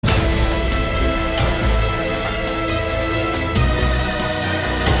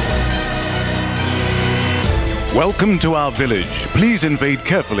Welcome to Our Village. Please Invade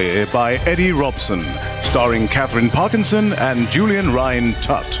Carefully by Eddie Robson, starring Catherine Parkinson and Julian Ryan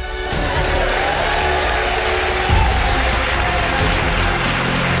Tutt.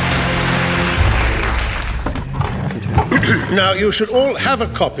 Now, you should all have a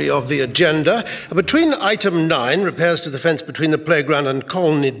copy of the agenda. Between item 9, repairs to the fence between the playground and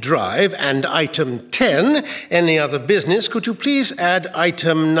Colney Drive, and item 10, any other business, could you please add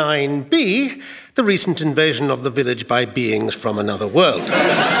item 9B, the recent invasion of the village by beings from another world?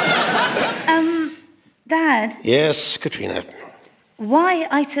 Dad? Yes, Katrina? Why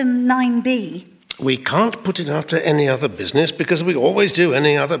item 9B? We can't put it after any other business because we always do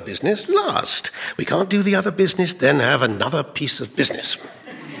any other business last. We can't do the other business, then have another piece of business.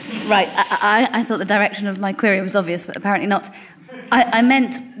 Right, I thought the direction of my query was obvious, but apparently not. I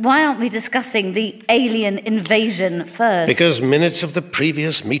meant, why aren't we discussing the alien invasion first? Because minutes of the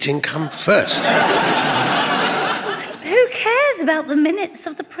previous meeting come first. Who cares about the minutes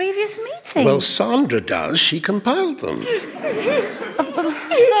of the previous meeting? Well, Sandra does. She compiled them.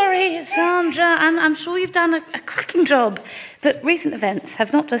 Sorry, Sandra. I'm sure you've done a cracking job. But recent events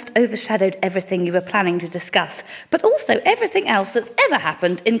have not just overshadowed everything you were planning to discuss, but also everything else that's ever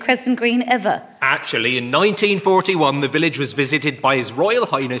happened in Crescent Green ever. Actually, in 1941, the village was visited by His Royal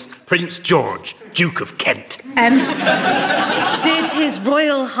Highness Prince George, Duke of Kent. And did His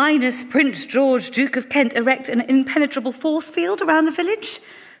Royal Highness Prince George, Duke of Kent, erect an impenetrable force field around the village?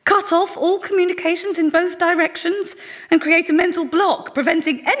 Cut off all communications in both directions and create a mental block,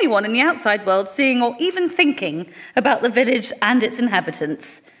 preventing anyone in the outside world seeing or even thinking about the village and its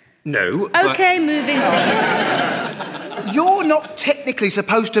inhabitants? No. OK, moving on. You're not technically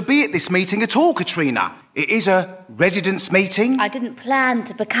supposed to be at this meeting at all, Katrina. It is a residents' meeting. I didn't plan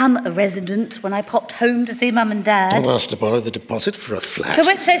to become a resident when I popped home to see Mum and Dad. I asked to borrow the deposit for a flat. To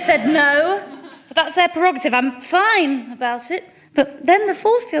which they said no, but that's their prerogative. I'm fine about it. But then the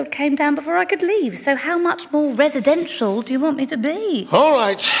force field came down before I could leave, so how much more residential do you want me to be? All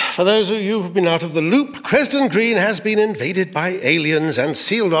right. For those of you who've been out of the loop, Crescent Green has been invaded by aliens and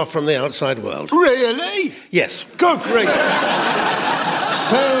sealed off from the outside world. Really? Yes. Good grief.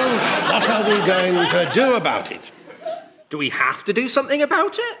 So, what are we going to do about it? Do we have to do something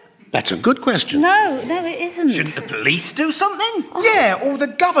about it? That's a good question. No, it isn't. Shouldn't the police do something? Yeah, or the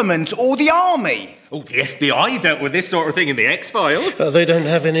government, or the army. Oh, the FBI dealt with this sort of thing in the X-Files. They don't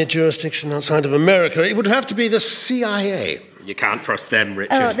have any jurisdiction outside of America. It would have to be the CIA. You can't trust them,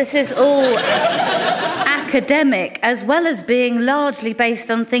 Richard. Oh, this is all academic, as well as being largely based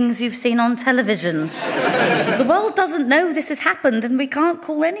on things you've seen on television. The world doesn't know this has happened, and we can't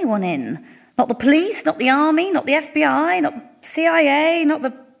call anyone in. Not the police, not the army, not the FBI, not CIA, not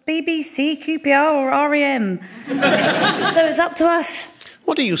the BBC, QPR or REM. So it's up to us.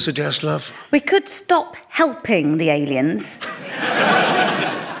 What do you suggest, love? We could stop helping the aliens.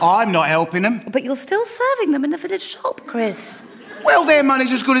 I'm not helping them. But you're still serving them in the village shop, Chris. Well, their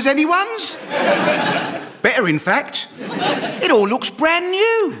money's as good as anyone's. Better, in fact. It all looks brand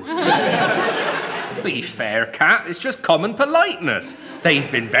new. Be fair, Kat. It's just common politeness. They've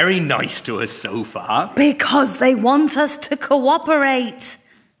been very nice to us so far. Because they want us to cooperate.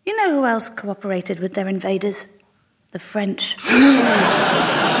 You know who else cooperated with their invaders? The French.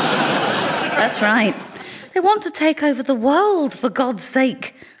 That's right. They want to take over the world, for God's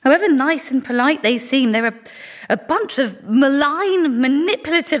sake. However nice and polite they seem, they're a bunch of malign,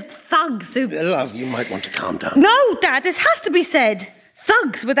 manipulative thugs who... Love, you might want to calm down. No, Dad, this has to be said.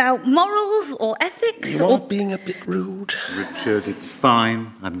 Thugs without morals or ethics. You are being a bit rude. Richard, it's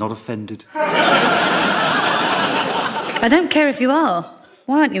fine. I'm not offended. I don't care if you are.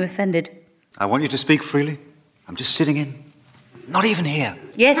 Why aren't you offended? I want you to speak freely. I'm just sitting in. Not even here.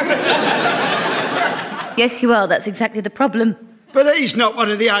 Yes. Yes, you are. That's exactly the problem. But he's not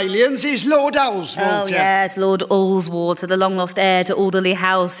one of the aliens. He's Lord Ullswater. Oh, yes, Lord Ullswater, the long-lost heir to Alderley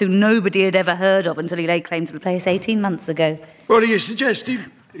House, who nobody had ever heard of until he laid claim to the place 18 months ago. What are you suggesting?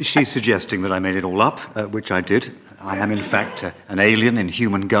 She's suggesting that I made it all up, which I did. I am, in fact, an alien in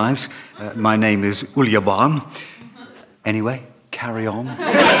human guise. My name is Ulyaban. Anyway, carry on.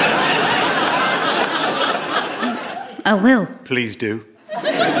 I will. Please do.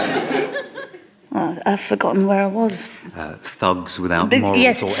 Oh, I've forgotten where I was. Thugs without morals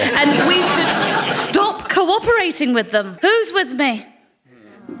yes, or ethics. and we should stop cooperating with them. Who's with me?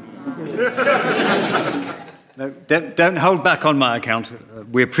 No, don't hold back on my account.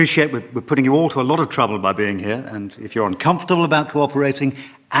 We appreciate we're putting you all to a lot of trouble by being here, and if you're uncomfortable about cooperating,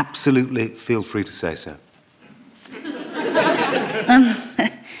 absolutely feel free to say so.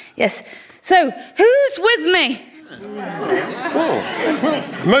 Yes. So, who's with me? Oh, well,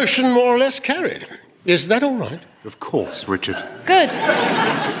 motion more or less carried. Is that all right? Of course, Richard. Good.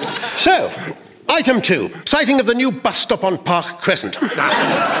 So, item 2, sighting of the new bus stop on Park Crescent. Now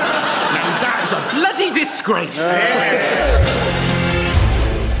that's a bloody disgrace.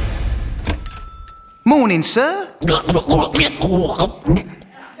 Morning, sir.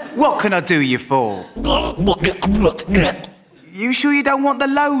 What can I do you for? You sure you don't want the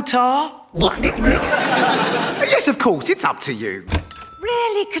low tar? Yes, of course, it's up to you.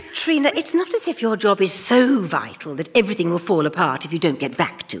 Really, Katrina, it's not as if your job is so vital that everything will fall apart if you don't get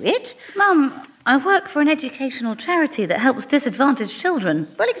back to it. Mum, I work for an educational charity that helps disadvantaged children.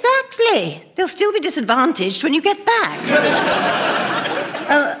 Well, exactly. They'll still be disadvantaged when you get back.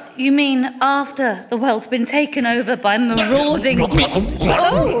 Oh, you mean after the world's been taken over by marauding...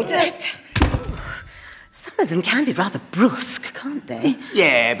 Oh, some of them can be rather brusque, can't they?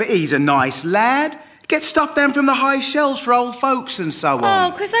 Yeah, but he's a nice lad. Get stuff down from the high shelves for old folks and so on.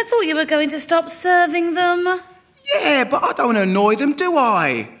 Oh, Chris, I thought you were going to stop serving them. Yeah, but I don't want to annoy them, do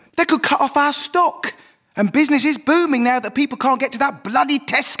I? They could cut off our stock. And business is booming now that people can't get to that bloody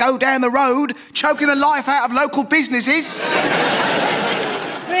Tesco down the road, choking the life out of local businesses.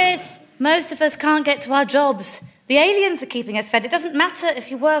 Chris, most of us can't get to our jobs. The aliens are keeping us fed. It doesn't matter if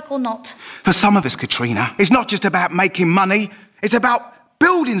you work or not. For some of us, Katrina, it's not just about making money. It's about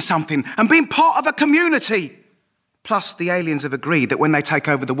building something and being part of a community. Plus, the aliens have agreed that when they take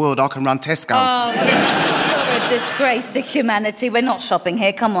over the world, I can run Tesco. Oh, you're a disgrace to humanity. We're not shopping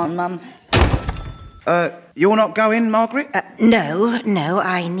here. Come on, Mum. You're not going, Margaret? No,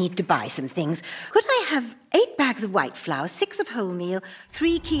 I need to buy some things. Could I have 8 bags of white flour, 6 of wholemeal,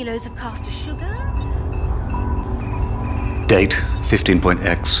 3 kilos of caster sugar? Date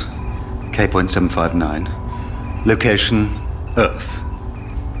 15.x, K.759. Location Earth.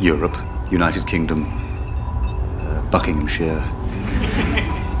 Europe, United Kingdom, Buckinghamshire,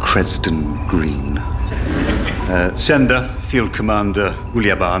 Cresden Green. Sender, Field Commander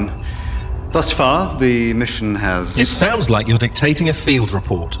Ulyaban. Thus far, the mission has... It sounds like you're dictating a field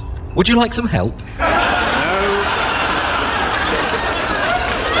report. Would you like some help?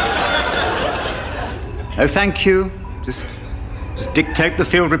 Oh, thank you. Just dictate the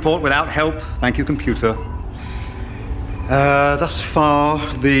field report without help. Thank you, computer. Thus far,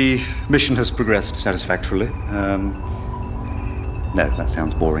 the mission has progressed satisfactorily. No, that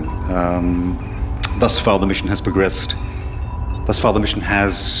sounds boring. Thus far, the mission has progressed. Thus far, the mission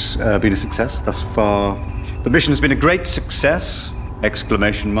has been a success. Thus far, the mission has been a great success!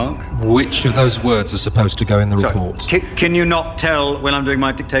 Exclamation mark. Which of those words are supposed to go in the report? Can you not tell when I'm doing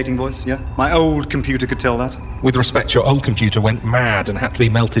my dictating voice? Yeah? My old computer could tell that. With respect, your old computer went mad and had to be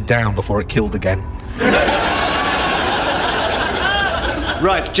melted down before it killed again.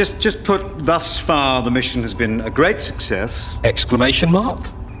 Right, just put thus far the mission has been a great success. Exclamation mark?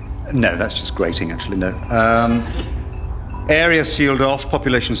 No, that's just grating, actually, no. Area sealed off,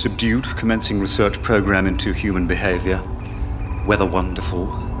 population subdued, commencing research program into human behaviour. Weather wonderful.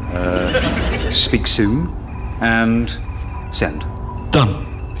 Speak soon. And send. Done.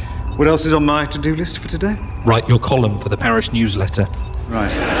 What else is on my to-do list for today? Write your column for the parish newsletter.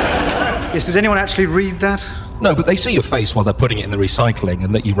 Right. Yes, does anyone actually read that? No, but they see your face while they're putting it in the recycling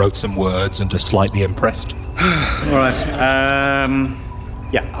and that you wrote some words and are slightly impressed. All right.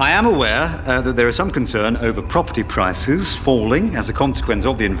 Yeah, I am aware that there is some concern over property prices falling as a consequence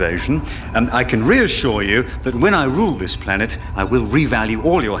of the invasion, and I can reassure you that when I rule this planet, I will revalue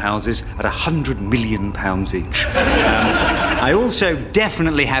all your houses at £100 million each. I also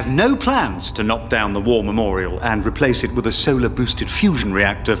definitely have no plans to knock down the War Memorial and replace it with a solar-boosted fusion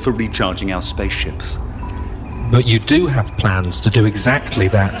reactor for recharging our spaceships. But you do have plans to do exactly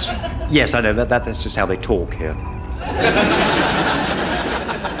that. Yes, I know, that's just how they talk here.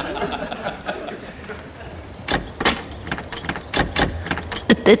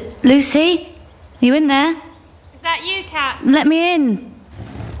 Lucy? Are you in there? Is that you, Cat? Let me in.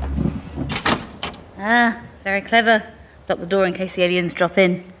 Ah, very clever. Lock the door in case the aliens drop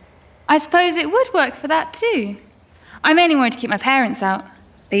in. I suppose it would work for that too. I mainly wanted to keep my parents out.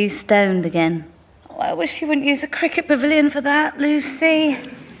 Are you stoned again? Oh, I wish you wouldn't use a cricket pavilion for that, Lucy.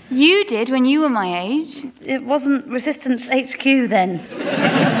 You did when you were my age. It wasn't Resistance HQ then.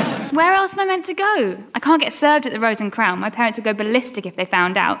 Where else am I meant to go? I can't get served at the Rose and Crown. My parents would go ballistic if they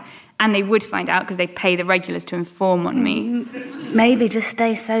found out. And they would find out because they pay the regulars to inform on me. Maybe just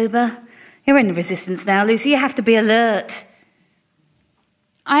stay sober. You're in the Resistance now, Lucy. You have to be alert.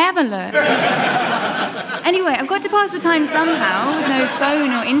 I am alert. Anyway, I've got to pass the time somehow, with no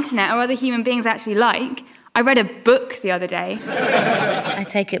phone or internet or other human beings I actually like. I read a book the other day. I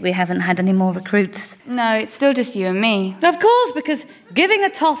take it we haven't had any more recruits. No, it's still just you and me. Of course, because giving a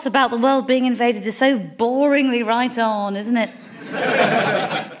toss about the world being invaded is so boringly right on, isn't it?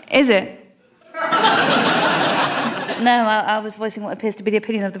 Is it? No, I was voicing what appears to be the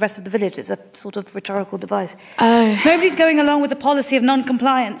opinion of the rest of the village. It's a sort of rhetorical device. Oh. Nobody's going along with the policy of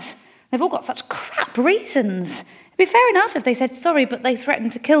non-compliance. They've all got such crap reasons. It'd be fair enough if they said sorry, but they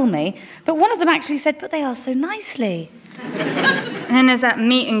threatened to kill me. But one of them actually said, but they are so nicely. And then there's that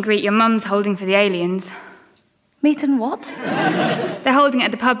meet and greet your mum's holding for the aliens. Meet and what? They're holding it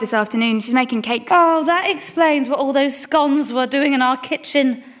at the pub this afternoon. She's making cakes. Oh, that explains what all those scones were doing in our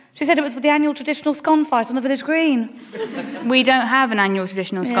kitchen. She said it was for the annual traditional scone fight on the village green. We don't have an annual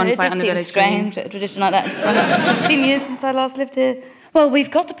traditional scone fight on the village green. Strange, a tradition like that. It's been 15 years since I last lived here. Well,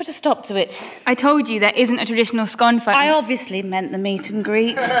 we've got to put a stop to it. I told you there isn't a traditional scone fight. I obviously meant the meet and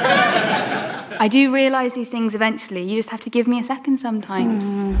greet. I do realise these things eventually. You just have to give me a second sometimes.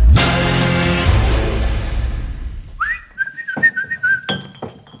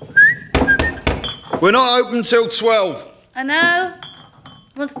 We're not open till 12. I know.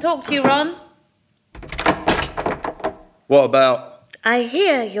 I want to talk to you, Ron. What about? I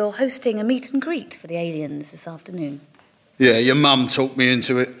hear you're hosting a meet and greet for the aliens this afternoon. Yeah, your mum talked me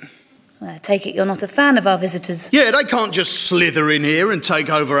into it. Well, I take it you're not a fan of our visitors. Yeah, they can't just slither in here and take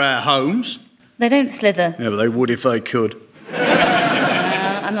over our homes. They don't slither. Yeah, but they would if they could.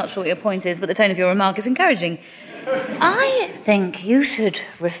 I'm not sure what your point is, but the tone of your remark is encouraging. I think you should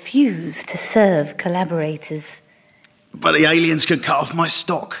refuse to serve collaborators. But the aliens can cut off my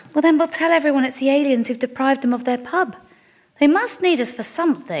stock. Well, then we'll tell everyone it's the aliens who've deprived them of their pub. They must need us for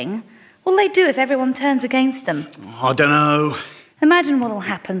something. What'll they do if everyone turns against them? I don't know. Imagine what'll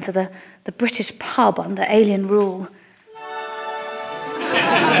happen to the British pub under alien rule.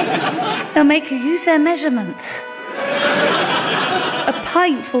 They'll make you use their measurements. A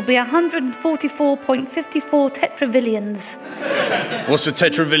pint will be 144.54 tetravillions. What's a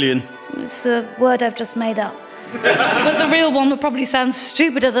tetravillion? It's a word I've just made up. But the real one will probably sound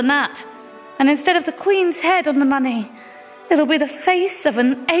stupider than that. And instead of the Queen's head on the money, it'll be the face of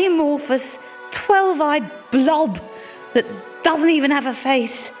an amorphous, 12-eyed blob that doesn't even have a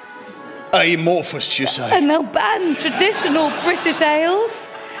face. Amorphous, you say? And they'll ban traditional British ales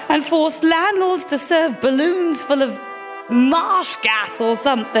and force landlords to serve balloons full of marsh gas or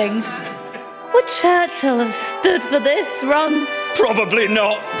something. Would Churchill have stood for this, Ron? Probably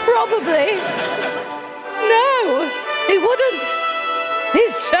not. Probably. No, he wouldn't.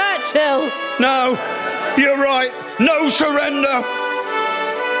 He's Churchill. No, you're right. No surrender.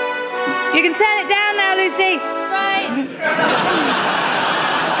 You can turn it down now, Lucy. Right.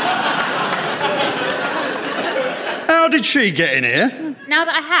 How did she get in here? Now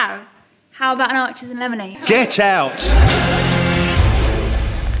that I have, how about an Archers and Lemonade? Get out.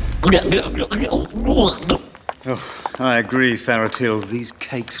 Oh, I agree, Faratil. These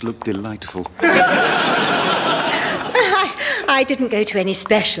cakes look delightful. I didn't go to any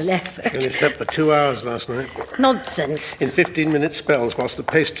special effort. Only slept for 2 hours last night. Nonsense. In 15-minute spells whilst the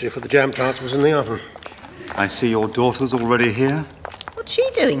pastry for the jam tarts was in the oven. I see your daughter's already here. What's she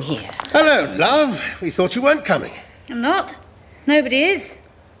doing here? Hello, love. We thought you weren't coming. I'm not. Nobody is.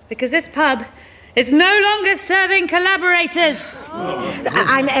 Because this pub is no longer serving collaborators.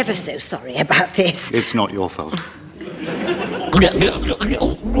 I'm ever so sorry about this. It's not your fault.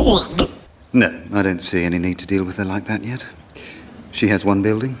 No, I don't see any need to deal with her like that yet. She has one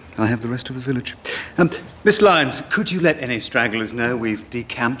building, I have the rest of the village. Miss Lyons, could you let any stragglers know we've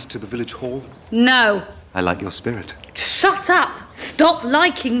decamped to the village hall? No. I like your spirit. Shut up. Stop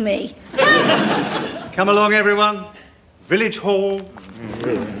liking me. Come along, everyone. Village hall.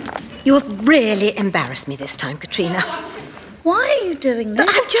 You have really embarrassed me this time, Katrina. Why are you doing this?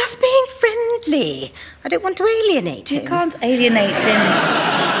 I'm just being friendly. I don't want to alienate him. You can't alienate him.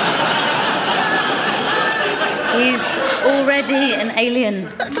 He's already an alien.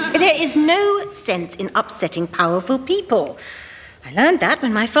 There is no sense in upsetting powerful people. I learned that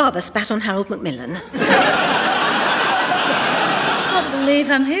when my father spat on Harold Macmillan. I can't believe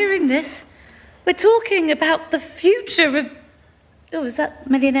I'm hearing this. We're talking about the future of... Oh, is that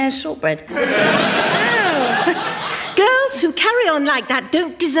Millionaire's Shortbread? Girls who carry on like that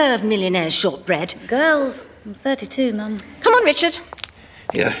don't deserve Millionaire's Shortbread. Girls? I'm 32, Mum. Come on, Richard.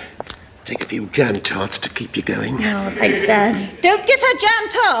 Here, take a few jam tarts to keep you going. Oh, thanks, Dad. Don't give her jam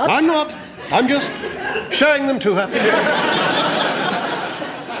tarts. I'm not. I'm just showing them to her.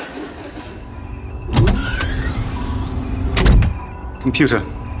 Computer,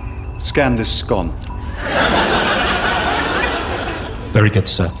 scan this scone. Very good,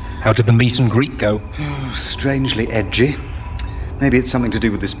 sir. How did the meet and greet go? Oh, strangely edgy. Maybe it's something to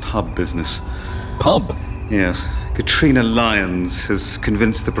do with this pub business. Pub? Yes. Katrina Lyons has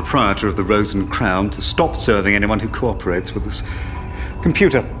convinced the proprietor of the Rose and Crown to stop serving anyone who cooperates with us.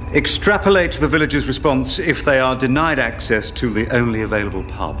 Computer, extrapolate the villagers' response if they are denied access to the only available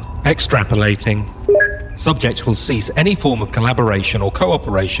pub. Extrapolating. Subjects will cease any form of collaboration or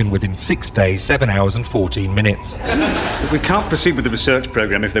cooperation within 6 days, 7 hours and 14 minutes. But we can't proceed with the research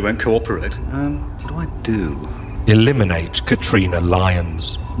programme if they won't cooperate. What do I do? Eliminate Katrina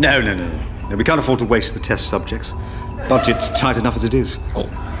Lyons. No, we can't afford to waste the test subjects. Budget's tight enough as it is. Oh.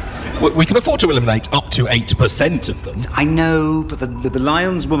 We can afford to eliminate up to 8% of them. I know, but the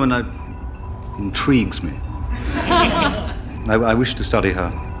Lyons woman intrigues me. I wish to study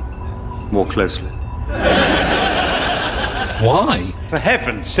her more closely. Why? For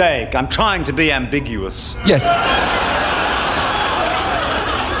heaven's sake, I'm trying to be ambiguous. Yes.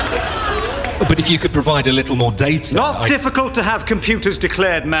 But if you could provide a little more data... Not difficult to have computers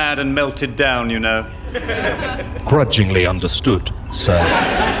declared mad and melted down, you know. Grudgingly understood, sir.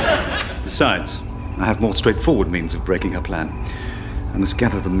 Besides, I have more straightforward means of breaking her plan. I must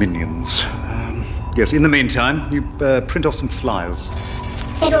gather the minions. Yes, in the meantime, you print off some flyers.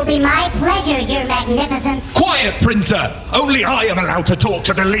 It will be my pleasure, Your Magnificence. Quiet, printer! Only I am allowed to talk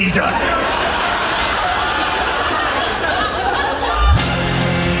to the leader!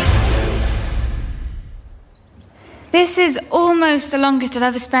 This is almost the longest I've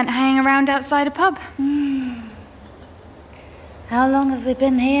ever spent hanging around outside a pub. How long have we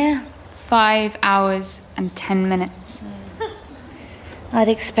been here? 5 hours and 10 minutes. I'd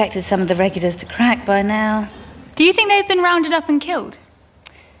expected some of the regulars to crack by now. Do you think they've been rounded up and killed?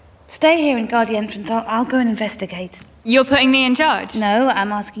 Stay here and guard the entrance. I'll go and investigate. You're putting me in charge? No,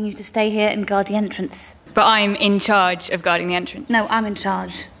 I'm asking you to stay here and guard the entrance. But I'm in charge of guarding the entrance. No, I'm in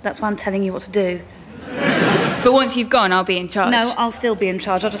charge. That's why I'm telling you what to do. But once you've gone, I'll be in charge. No, I'll still be in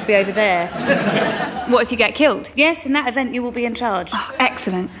charge. I'll just be over there. What if you get killed? Yes, in that event you will be in charge. Oh,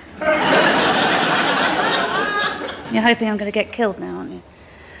 excellent. You're hoping I'm going to get killed now, aren't you?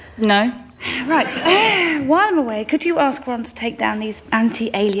 No. Right, so, while I'm away, could you ask Ron to take down these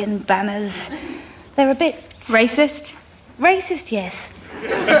anti-alien banners? They're a bit... Racist? Racist, yes.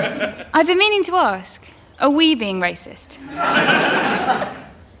 I've been meaning to ask, are we being racist?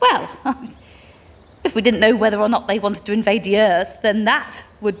 Well, if we didn't know whether or not they wanted to invade the Earth, then that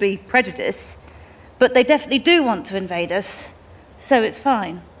would be prejudice. But they definitely do want to invade us, so it's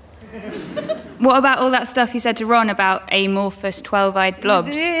fine. What about all that stuff you said to Ron about amorphous 12-eyed blobs?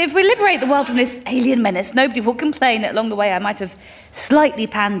 If we liberate the world from this alien menace, nobody will complain that along the way I might have slightly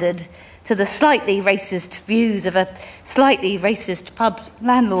pandered to the slightly racist views of a slightly racist pub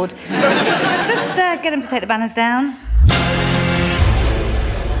landlord. Just get him to take the banners down.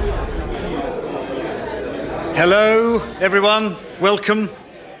 Hello, everyone. Welcome.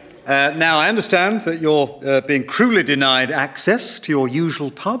 Now, I understand that you're being cruelly denied access to your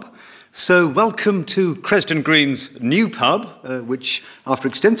usual pub. So welcome to Cresden Green's new pub, which, after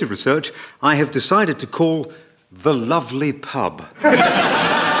extensive research, I have decided to call The Lovely Pub.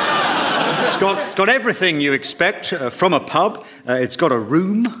 It's got everything you expect from a pub. It's got a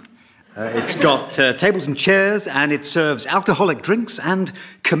room, it's got tables and chairs, and it serves alcoholic drinks and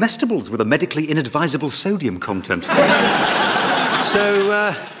comestibles with a medically inadvisable sodium content.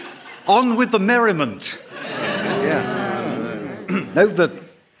 So, on with the merriment. Yeah. No, the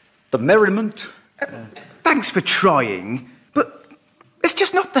merriment. Thanks for trying, but it's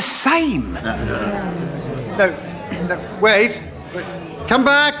just not the same. No, wait. Come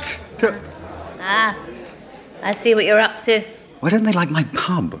back. Ah, I see what you're up to. Why don't they like my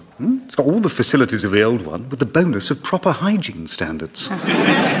pub? It's got all the facilities of the old one, with the bonus of proper hygiene standards.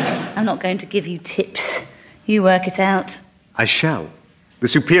 I'm not going to give you tips. You work it out. I shall. The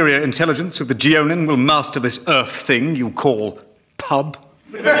superior intelligence of the Geonin will master this earth thing you call pub.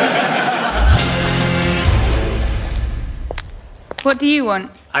 What do you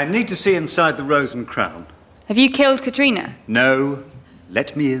want? I need to see inside the Rose and Crown. Have you killed Katrina? No.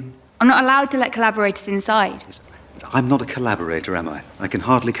 Let me in. I'm not allowed to let collaborators inside. I'm not a collaborator, am I? I can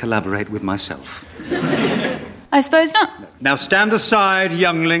hardly collaborate with myself. I suppose not. Now stand aside,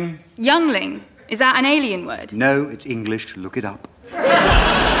 youngling. Youngling? Is that an alien word? No, it's English. Look it up.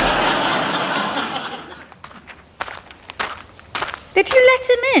 Did you let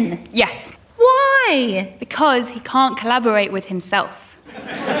him in? Yes. Why? Because he can't collaborate with himself.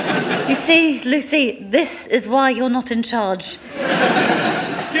 You see, Lucy, this is why you're not in charge.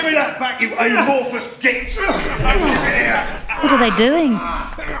 Give me that back, you amorphous git! What are they doing?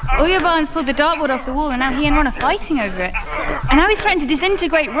 Barnes pulled the dartboard off the wall and now he and Ron are fighting over it. And now he's threatening to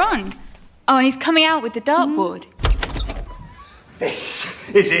disintegrate Ron. Oh, and he's coming out with the dartboard. This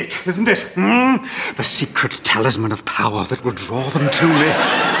is it, isn't it? The secret talisman of power that will draw them to me.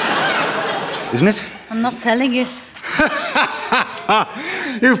 Isn't it? I'm not telling you.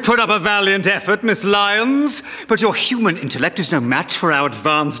 You've put up a valiant effort, Miss Lyons, but your human intellect is no match for our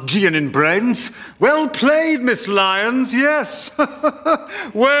advanced geonin brains. Well played, Miss Lyons, yes.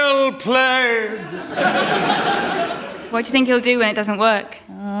 Well played. What do you think he'll do when it doesn't work?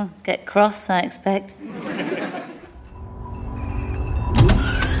 Oh, get cross, I expect.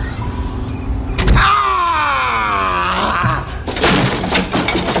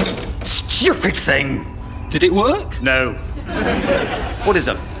 Stupid thing! Did it work? No. What is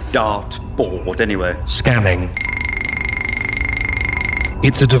a dart board, anyway? Scanning.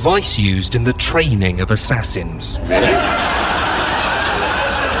 It's a device used in the training of assassins.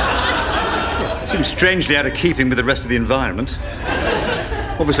 Seems strangely out of keeping with the rest of the environment.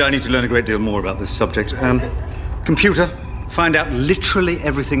 Obviously, I need to learn a great deal more about this subject. Computer, find out literally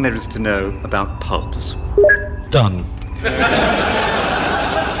everything there is to know about pubs. Done.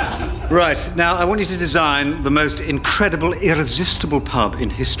 Right, now I want you to design the most incredible, irresistible pub in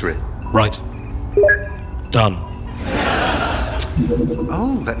history. Right. Done.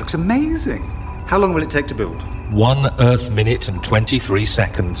 Oh, that looks amazing. How long will it take to build? 1 Earth minute and 23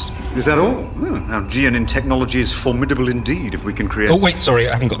 seconds. Is that all? Our geonin technology is formidable indeed if we can create... Oh, wait, sorry,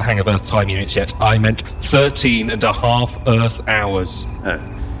 I haven't got the hang of Earth time units yet. I meant 13.5 Earth hours. Oh,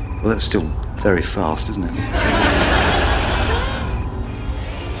 well, that's still very fast, isn't it?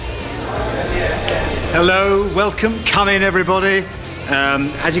 Hello, welcome, come in everybody.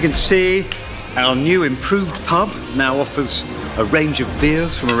 As you can see, our new improved pub now offers a range of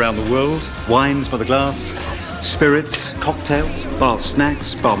beers from around the world, wines by the glass, spirits, cocktails, bar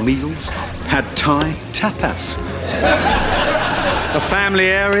snacks, bar meals, pad thai, tapas. A family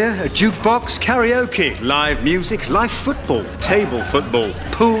area, a jukebox, karaoke, live music, live football, table football,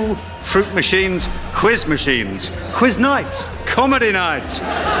 pool, fruit machines, quiz nights, comedy nights,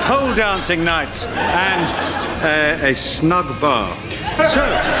 pole dancing nights, and a snug bar. So,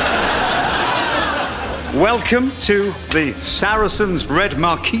 welcome to the Saracen's Red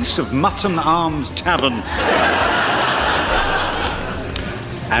Marquise of Mutton Arms Tavern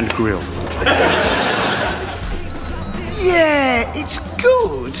and Grill. Yeah, it's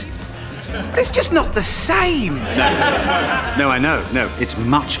good. But it's just not the same. No, I know. No, it's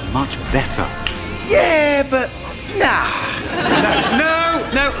much, much better. Yeah, but nah.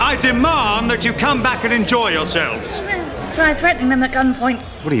 No, I demand that you come back and enjoy yourselves. Try threatening them at gunpoint.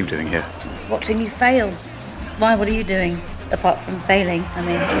 What are you doing here? Watching you fail. Why, what are you doing? Apart from failing, I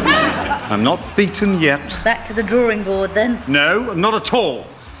mean. I'm not beaten yet. Back to the drawing board, then. No, not at all.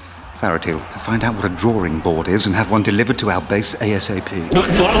 Faratil, find out what a drawing board is and have one delivered to our base ASAP.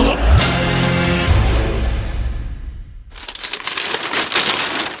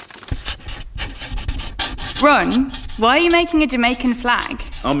 Ron, why are you making a Jamaican flag?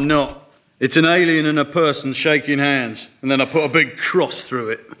 I'm not. It's an alien and a person shaking hands, and then I put a big cross through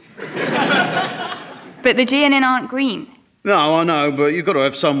it. But the geonin aren't green. No, I know, but you've got to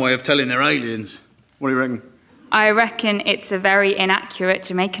have some way of telling they're aliens. What do you reckon? I reckon it's a very inaccurate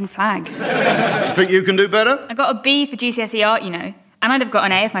Jamaican flag. You think you can do better? I got a B for GCSE art, you know. And I'd have got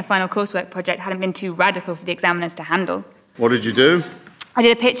an A if my final coursework project hadn't been too radical for the examiners to handle. What did you do? I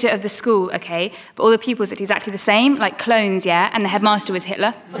did a picture of the school, OK? But all the pupils looked exactly the same, like clones, yeah? And the headmaster was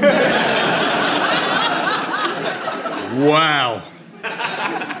Hitler. Wow.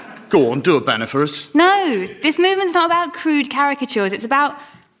 Go on, do a banner for us. No, this movement's not about crude caricatures. It's about...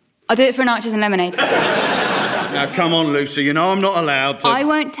 I'll do it for an Archers and Lemonade. Now, come on, Lucy. You know I'm not allowed to... I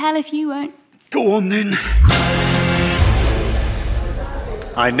won't tell if you won't. Go on, then.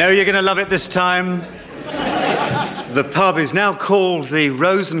 I know you're going to love it this time. The pub is now called the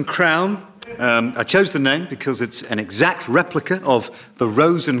Rose and Crown. I chose the name because it's an exact replica of the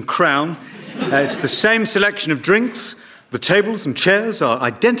Rose and Crown. It's the same selection of drinks. The tables and chairs are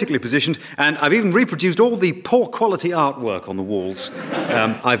identically positioned, and I've even reproduced all the poor quality artwork on the walls.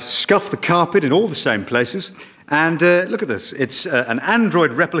 I've scuffed the carpet in all the same places. And look at this. It's an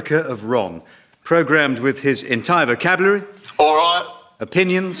android replica of Ron, programmed with his entire vocabulary. All right.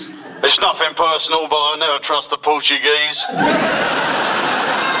 Opinions. It's nothing personal, but I never trust the Portuguese.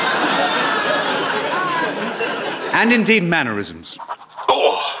 And indeed mannerisms.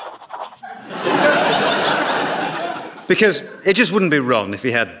 Oh. Because it just wouldn't be Ron if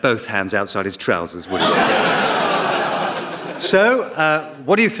he had both hands outside his trousers, would it? So,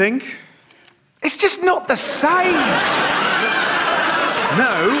 what do you think? It's just not the same.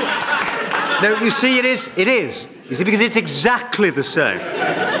 No, you see, it is. You see, because it's exactly the same.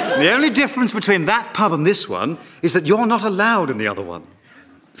 The only difference between that pub and this one is that you're not allowed in the other one.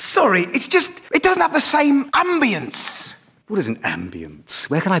 Sorry, it's just, it doesn't have the same ambience. What is an ambience?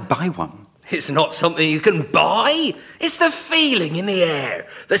 Where can I buy one? It's not something you can buy. It's the feeling in the air,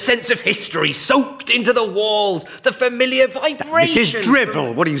 the sense of history soaked into the walls, the familiar vibration. This is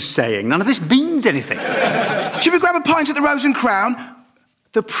drivel. What are you saying? None of this means anything. Should we grab a pint at the Rose and Crown?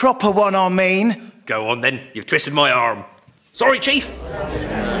 The proper one, I mean. Go on then. You've twisted my arm. Sorry, Chief.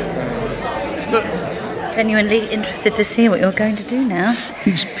 Look. Genuinely interested to see what you're going to do now.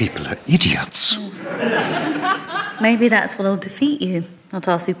 These people are idiots. Maybe that's what'll defeat you. Not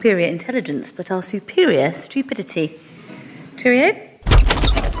our superior intelligence, but our superior stupidity. Cheerio?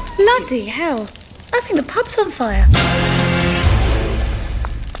 Bloody hell. I think the pub's on fire.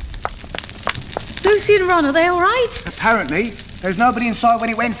 Lucy and Ron, are they all right? Apparently. There's nobody inside when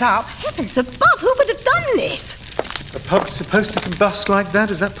it went up. Heavens above, who would have done this? A pub's supposed to combust like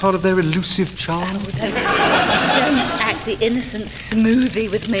that? Is that part of their elusive charm? Oh, don't act the innocent smoothie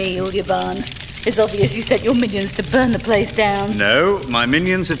with me, Ulyaban. It's obvious you sent your minions to burn the place down. No, my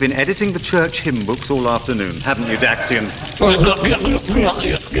minions have been editing the church hymn books all afternoon, haven't you, Daxian?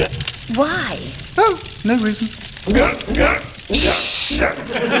 Why? Oh, no reason.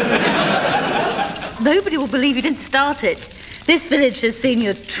 Nobody will believe you didn't start it. This village has seen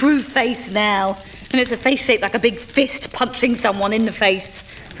your true face now. And it's a face shaped like a big fist punching someone in the face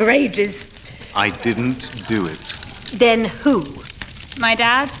for ages. I didn't do it. Then who? My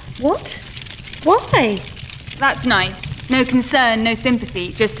dad. What? Why? That's nice. No concern, no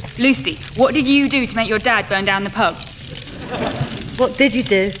sympathy. Just, Lucy, what did you do to make your dad burn down the pub? What did you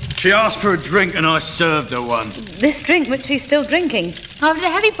do? She asked for a drink and I served her one. This drink which she's still drinking. After the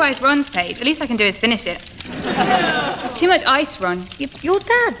heavy price Ron's paid, the least I can do is finish it. There's too much ice, Ron. Your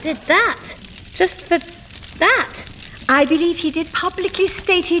dad did that. Just for that. I believe he did publicly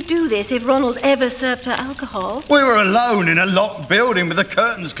state he'd do this if Ronald ever served her alcohol. We were alone in a locked building with the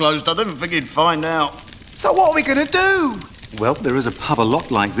curtains closed. I didn't think he'd find out. So what are we going to do? Well, there is a pub a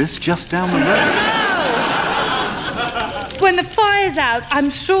lot like this just down the road. When the fire's out, I'm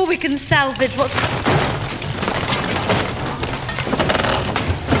sure we can salvage what's...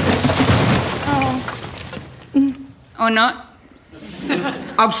 Or not.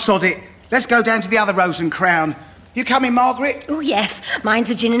 Oh, sod it. Let's go down to the other Rose and Crown. You coming, Margaret? Oh, yes. Mine's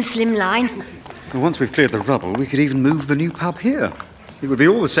a gin and slimline. Well, once we've cleared the rubble, we could even move the new pub here. It would be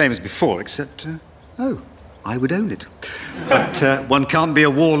all the same as before, except, I would own it. But one can't be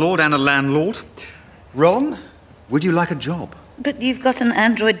a warlord and a landlord. Ron, would you like a job? But you've got an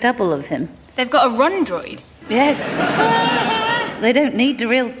android double of him. They've got a Ron droid. Yes. They don't need the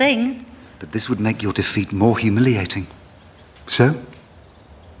real thing. But this would make your defeat more humiliating. So?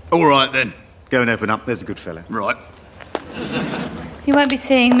 All right, then. Go and open up. There's a good fella. Right. You won't be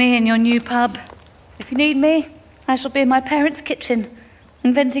seeing me in your new pub. If you need me, I shall be in my parents' kitchen,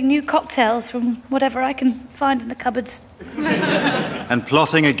 inventing new cocktails from whatever I can find in the cupboards. And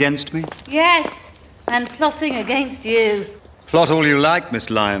plotting against me? Yes, and plotting against you. Plot all you like, Miss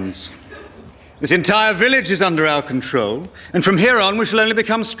Lyons. This entire village is under our control, and from here on we shall only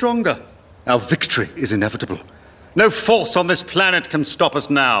become stronger. Our victory is inevitable. No force on this planet can stop us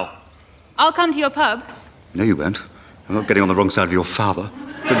now. I'll come to your pub. No, you won't. I'm not getting on the wrong side of your father.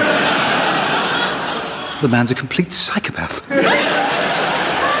 The man's a complete psychopath.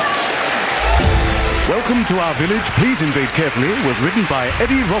 Welcome to Our Village, Please Invade Carefully was written by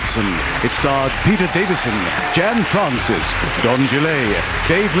Eddie Robson. It starred Peter Davison, Jan Francis, Don Gillet,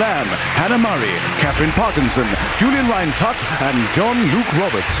 Dave Lamb, Hannah Murray, Catherine Parkinson, Julian Ryan Tutt, and John Luke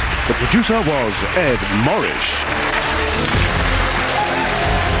Roberts. The producer was Ed Morrish.